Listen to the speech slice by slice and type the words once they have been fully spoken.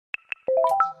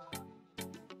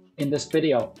In this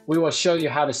video, we will show you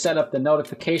how to set up the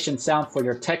notification sound for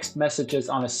your text messages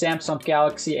on a Samsung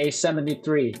Galaxy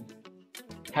A73.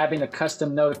 Having a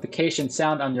custom notification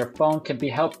sound on your phone can be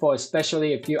helpful,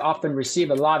 especially if you often receive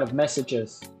a lot of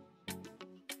messages.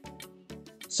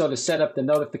 So to set up the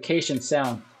notification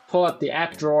sound, pull up the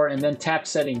app drawer and then tap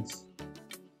Settings.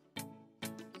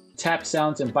 Tap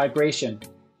Sounds and Vibration.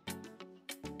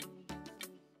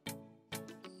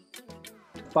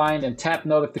 Find and tap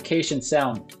Notification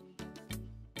Sound.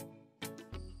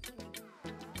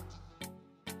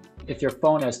 If your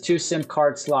phone has 2 SIM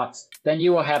card slots, then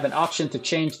you will have an option to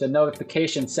change the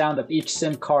notification sound of each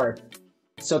SIM card.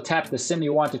 So tap the SIM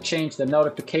you want to change the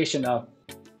notification of.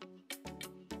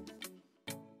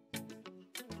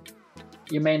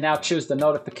 You may now choose the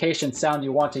notification sound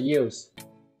you want to use.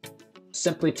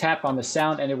 Simply tap on the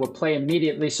sound and it will play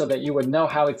immediately so that you would know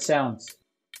how it sounds.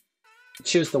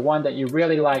 Choose the one that you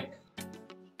really like.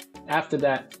 After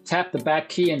that, tap the back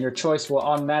key and your choice will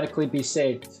automatically be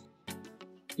saved.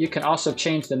 You can also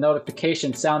change the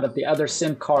notification sound of the other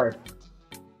SIM card.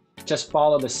 Just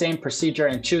follow the same procedure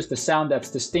and choose the sound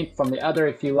that's distinct from the other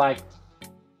if you like.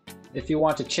 If you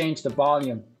want to change the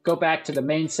volume, go back to the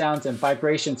main sounds and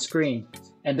vibration screen,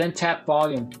 and then tap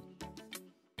volume.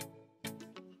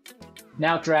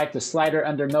 Now drag the slider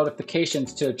under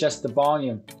notifications to adjust the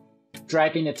volume.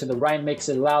 Dragging it to the right makes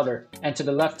it louder, and to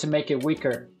the left to make it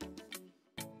weaker.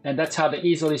 And that's how to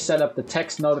easily set up the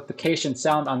text notification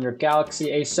sound on your Galaxy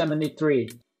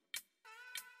A73.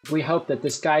 We hope that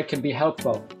this guide can be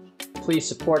helpful. Please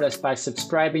support us by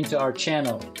subscribing to our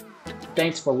channel.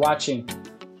 Thanks for watching.